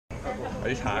Are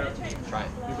these hot? Try it.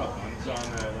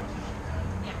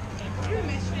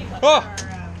 Oh!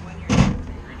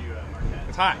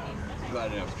 It's hot. I'm glad I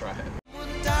didn't have to try it.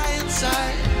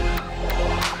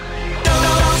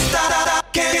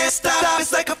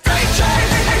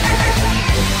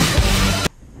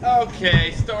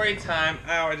 Okay, story time.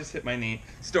 Ow, I just hit my knee.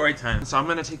 Story time. So I'm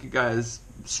gonna take you guys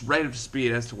right up to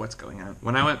speed as to what's going on.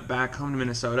 When I went back home to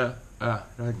Minnesota, do I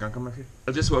have gunk on my feet?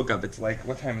 I just woke up. It's like,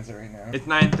 what time is it right now? It's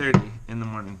 9:30 in the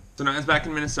morning. So when I was back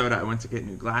in Minnesota, I went to get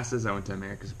new glasses. I went to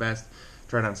America's Best,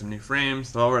 tried on some new frames.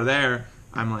 So while we're there,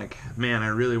 I'm like, man, I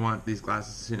really want these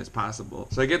glasses as soon as possible.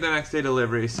 So I get the next day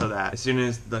delivery so that as soon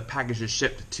as the package is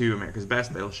shipped to America's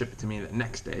Best, they'll ship it to me the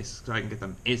next day so I can get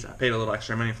them ASAP. Paid a little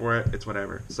extra money for it, it's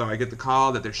whatever. So I get the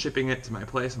call that they're shipping it to my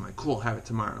place. I'm like, cool, have it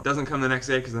tomorrow. It doesn't come the next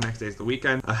day because the next day is the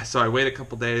weekend. So I wait a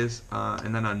couple days,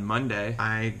 and then on Monday,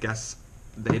 I guess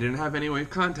they didn't have any way of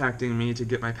contacting me to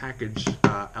get my package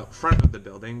out front of the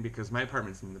building because my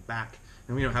apartment's in the back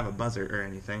and we don't have a buzzer or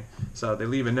anything. So they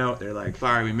leave a note. They're like,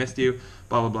 sorry, we missed you,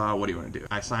 blah, blah, blah. What do you want to do?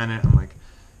 I sign it. I'm like,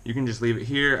 you can just leave it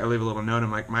here. I leave a little note.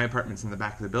 I'm like, my apartment's in the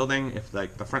back of the building. If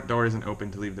like the front door isn't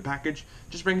open to leave the package,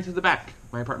 just bring it to the back.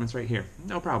 My apartment's right here.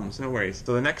 No problems, no worries.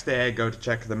 So the next day I go to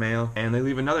check the mail and they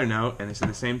leave another note and they say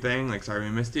the same thing, like, sorry,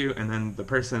 we missed you. And then the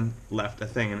person left a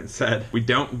thing and it said, we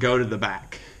don't go to the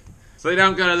back. So they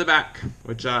don't go to the back,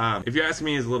 which, if you ask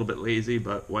me, is a little bit lazy,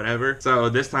 but whatever. So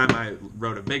this time I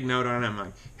wrote a big note on it. I'm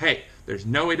like, hey, there's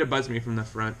no way to buzz me from the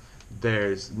front.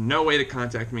 There's no way to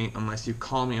contact me unless you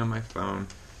call me on my phone.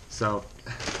 So,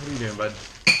 what are you doing, bud?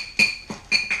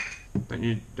 Don't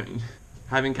you,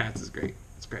 having cats is great.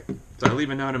 It's great. So I leave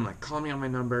a note. I'm like, call me on my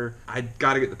number. I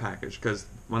gotta get the package because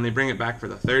when they bring it back for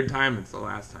the third time, it's the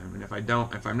last time. And if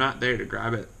I'm not there to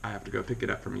grab it, I have to go pick it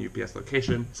up from a UPS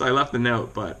location. So I left the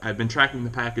note, but I've been tracking the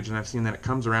package and I've seen that it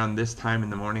comes around this time in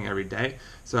the morning every day.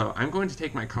 So I'm going to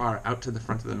take my car out to the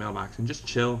front of the mailbox and just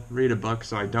chill, read a book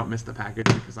so I don't miss the package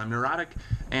because I'm neurotic.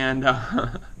 And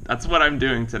that's what I'm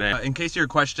doing today. In case you're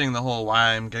questioning the whole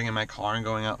why I'm getting in my car and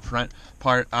going out front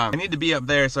part, I need to be up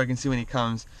there so I can see when he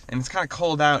comes. And it's kind of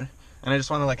cold out and I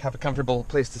just want to like have a comfortable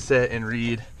place to sit and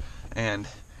read, and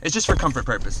it's just for comfort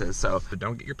purposes. So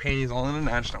don't get your panties all in a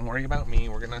notch. Don't worry about me.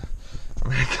 I'm gonna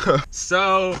go.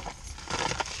 So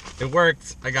it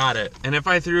worked. I got it. And if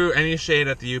I threw any shade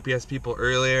at the UPS people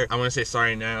earlier, I want to say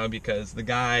sorry now because the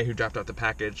guy who dropped off the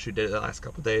package, who did it the last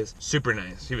couple days, super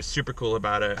nice. He was super cool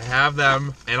about it. I have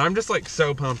them and I'm just like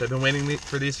so pumped. I've been waiting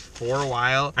for these for a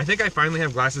while. I think I finally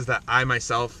have glasses that I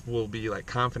myself will be like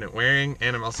confident wearing,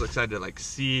 and I'm also excited to like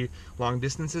see long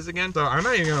distances again. So I'm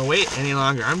not even gonna wait any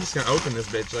longer. I'm just gonna open this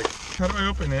bitch. Like, how do I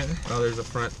open it? Oh, there's a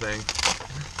front thing.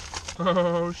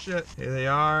 Oh shit, here they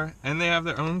are, and they have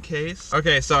their own case.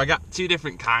 Okay, so I got two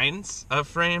different kinds of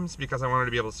frames because I wanted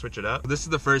to be able to switch it up. This is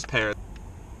the first pair.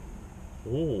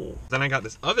 Ooh. Then I got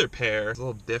this other pair. It's a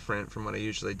little different from what I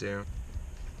usually do.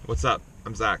 What's up?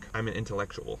 I'm Zach. I'm an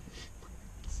intellectual.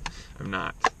 I'm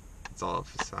not. It's all a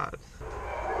facade.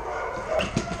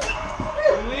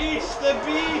 Unleash the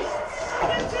beasts!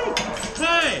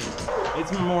 Hey!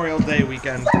 It's Memorial Day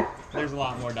weekend. There's a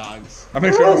lot more dogs. I'm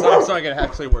gonna turn this off so I can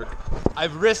actually work.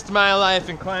 I've risked my life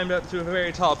and climbed up to a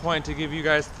very tall point to give you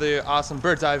guys the awesome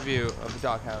bird's eye view of the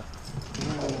doghouse.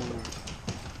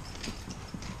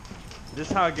 This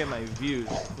is how I get my views,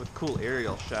 with cool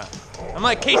aerial shots. I'm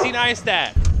like Casey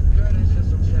Neistat.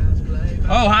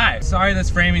 Oh, hi. Sorry this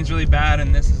framing's really bad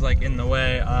and this is like in the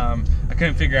way. I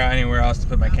couldn't figure out anywhere else to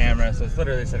put my camera, so it's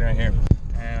literally sitting right here.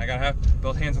 And I gotta have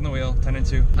both hands on the wheel, 10 and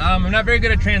 2. I'm not very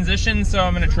good at transitions, so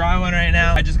I'm gonna try one right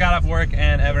now. I just got off work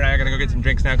and Evan and I are gonna go get some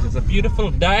drinks now because it's a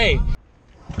beautiful day.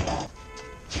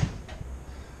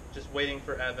 Just waiting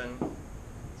for Evan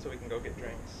so we can go get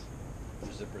drinks.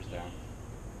 Your zipper's down.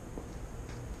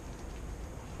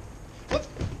 Whoop.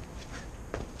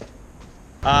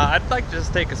 I'd like to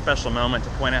just take a special moment to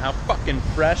point out how fucking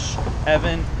fresh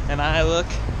Evan and I look.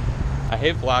 I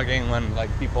hate vlogging when like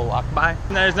people walk by.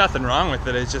 And there's nothing wrong with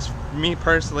it. It's just me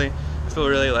personally, I feel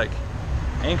really like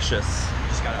anxious.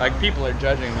 Like people are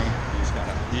judging me.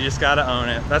 You just gotta own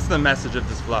it. That's the message of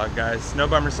this vlog, guys. No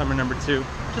Bummer Summer #2.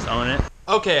 Just own it.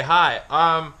 Okay,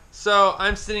 hi. So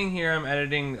I'm sitting here, I'm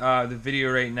editing the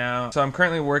video right now. So I'm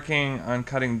currently working on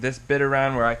cutting this bit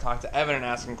around where I talk to Evan and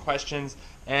ask him questions.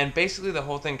 And basically the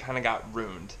whole thing kind of got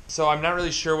ruined. So I'm not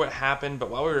really sure what happened,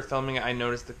 but while we were filming it, I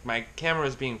noticed that my camera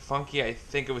was being funky. I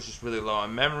think it was just really low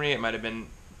on memory. It might have been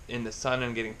in the sun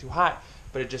and getting too hot,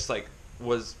 but it just like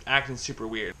was acting super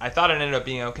weird. I thought it ended up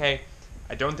being okay.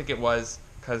 I don't think it was,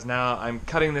 because now I'm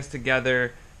cutting this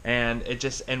together and it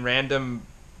just, in random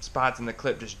spots in the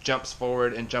clip, just jumps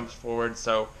forward and jumps forward.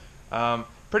 So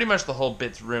pretty much the whole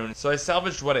bit's ruined. So I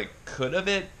salvaged what it could of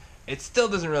it. It still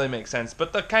doesn't really make sense,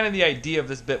 but the kind of the idea of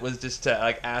this bit was just to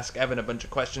like ask Evan a bunch of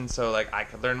questions so like I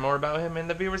could learn more about him and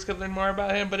the viewers could learn more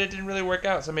about him, but it didn't really work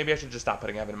out, so maybe I should just stop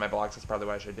putting Evan in my vlogs. That's probably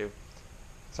what I should do.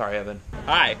 Sorry, Evan.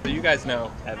 Hi. So you guys know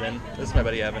Evan. This is my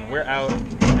buddy Evan. We're out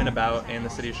and about in the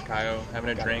city of Chicago having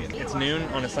a drink. It's noon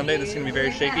on a Sunday. This is going to be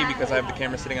very shaky because I have the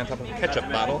camera sitting on top of a ketchup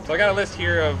bottle. So I got a list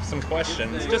here of some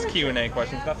questions, just Q&A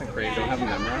questions, nothing crazy. Don't have them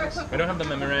memorized? I don't have them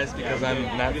memorized because I'm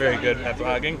not very good at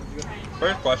vlogging.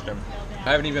 First question.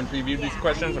 I haven't even previewed these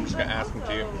questions. I'm just going to ask them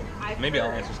to you. Maybe I'll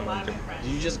answer some of them too.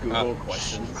 Did you just Google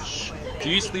questions? Do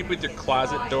you sleep with your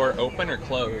closet door open or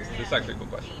closed? This is actually a cool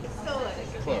question.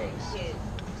 Closed.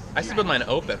 I sleep with mine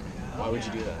open. Why would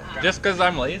you do that? Just because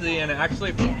I'm lazy, and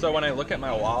actually, so when I look at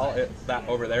my wall, that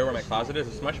over there where my closet is,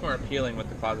 it's much more appealing with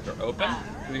the closet door open.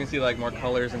 So you can see like more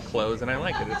colors and clothes, and I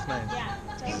like it. It's nice.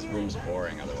 This room's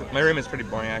boring otherwise. My room is pretty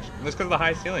boring actually. Just because of the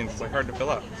high ceilings, it's like hard to fill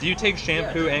up. Do you take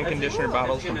shampoo and conditioner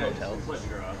bottles from hotels?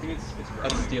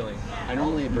 That's stealing. I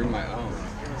normally bring my own.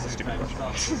 That's a stupid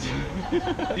question.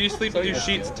 Do you sleep with your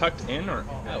sheets tucked in or?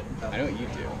 No, I know what you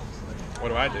do. What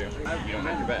do I do? You don't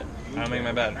make your bed. I don't make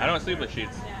my bed. I don't sleep with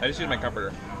sheets. I just use my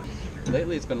comforter.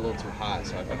 Lately it's been a little too hot,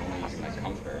 so I've been only using my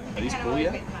comforter. Are these cool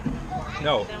yet?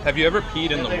 No. Have you ever peed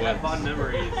in the woods? Fond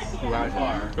memories. Who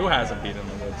hasn't peed in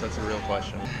the woods? That's a real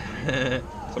question.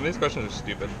 Some of these questions are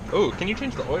stupid. Oh, can you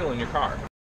change the oil in your car?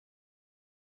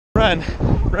 Run!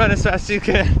 Run as fast as you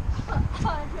can.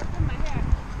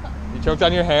 You choked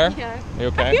on your hair? Yeah. Are you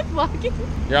okay? Are you vlogging?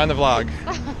 You're on the vlog.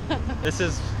 This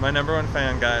is my #1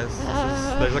 fan, guys.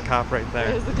 There's a cop right there.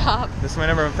 There's the cop. This is my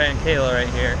 #1 fan, Kayla, right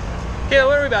here. Kayla,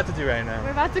 what are we about to do right now?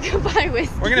 We're about to go buy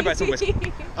whiskey. We're gonna buy some whiskey.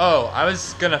 Oh, I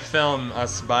was gonna film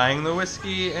us buying the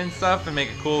whiskey and stuff and make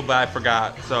it cool, but I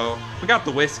forgot. So we got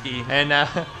the whiskey, and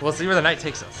we'll see where the night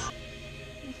takes us.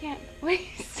 I can't. Wait,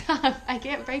 stop. I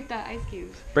can't break that ice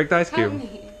cube. Break the ice Help cube.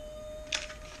 me.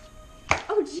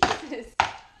 Oh, Jesus.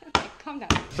 Okay, calm down.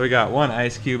 So we got one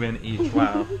ice cube in each.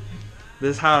 Wow.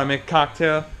 This is how to make a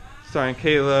cocktail. Starring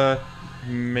Kayla,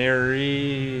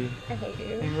 Mary. I hate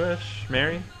you. English?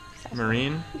 Mary?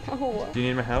 Marine? No. Do you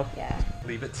need my help? Yeah.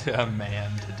 Leave it to a man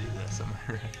to do this, am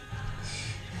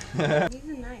I right? Use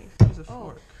a knife. Use a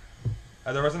fork.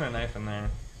 There wasn't a knife in there.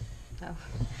 Oh.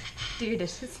 Do your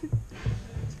dishes.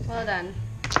 Well done.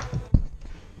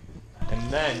 And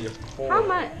then you pour. How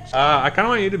much? I kind of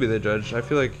want you to be the judge. I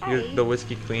feel like you're the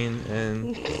whiskey queen,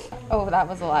 and Oh, that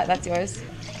was a lot. That's yours.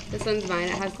 This one's mine.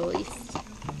 It has the least.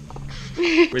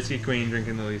 whiskey queen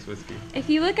drinking the least whiskey. If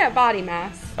you look at body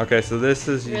mass. Okay, so this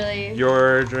is Really?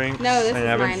 your drink. No, this and is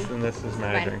Evan's, mine. and this is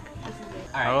my mine. drink.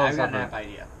 Alright, Oh, I've got an separate. app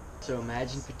idea. So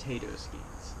imagine potato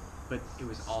skins, but it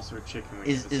was also a chicken wing.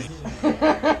 Is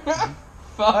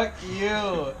Fuck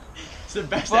you! It's the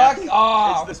best Fuck app.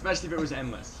 off! It's especially if it was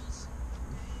endless.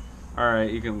 All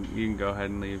right, you can go ahead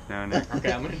and leave now, Nick.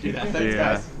 Okay, I'm gonna do that. See Thanks, ya.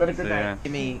 guys. Have a good See ya. night.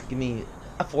 Give me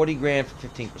a 40 grand for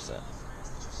 15%.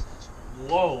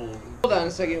 Whoa. Hold on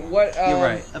a second. What? You're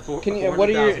right. Can you? What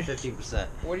are your? 15%.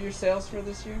 What are your sales for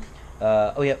this year?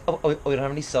 Oh yeah. Oh, we don't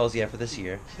have any sales yet for this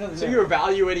year. So you're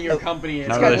evaluating your company. And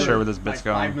Not it's really got sure where this bit's like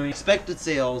going. 5 million. Expected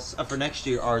sales for next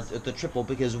year are the triple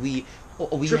because we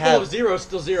Triple have of zero,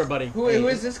 still zero, buddy. Who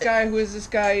is this guy? Who is this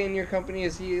guy in your company?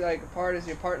 Is he like a part? Is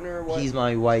he a partner? Or what? he's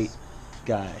my white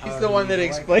guy. He's the one that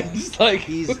explains like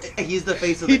He's the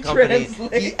face of He the company.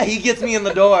 translates. He gets me in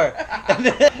the door. And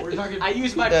then, I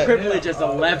use my privilege as a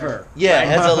lever. yeah, right?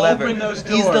 as a lever. Open those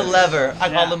He's the doors. lever. I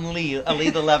call Yeah. him Lee. Lee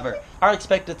the lever. Our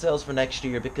expected sales for next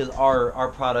year, because our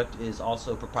product is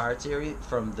also proprietary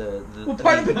from the What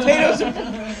part of potatoes?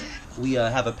 we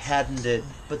have a patented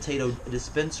potato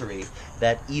dispensary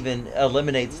that even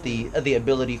eliminates the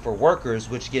ability for workers,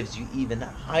 which gives you even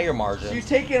higher margins. You're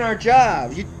taking our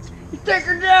job. You take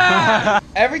our job.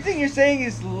 Everything you're saying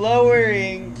is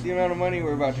lowering the amount of money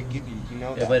we're about to give you. You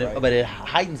know Yeah, that, right? but it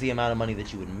heightens the amount of money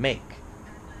that you would make.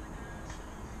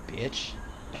 Bitch.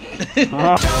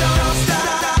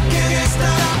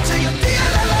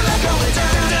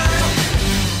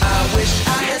 I wish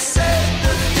I had said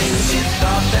the things you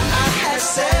thought that I had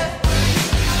said.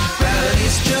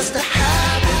 Gravity's just a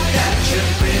habit that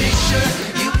you're pretty sure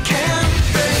you can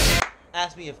break.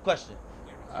 Ask me a question.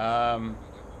 Um.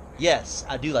 Yes,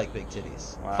 I do like big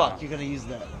titties. Wow. Fuck, you're gonna use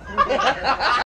that.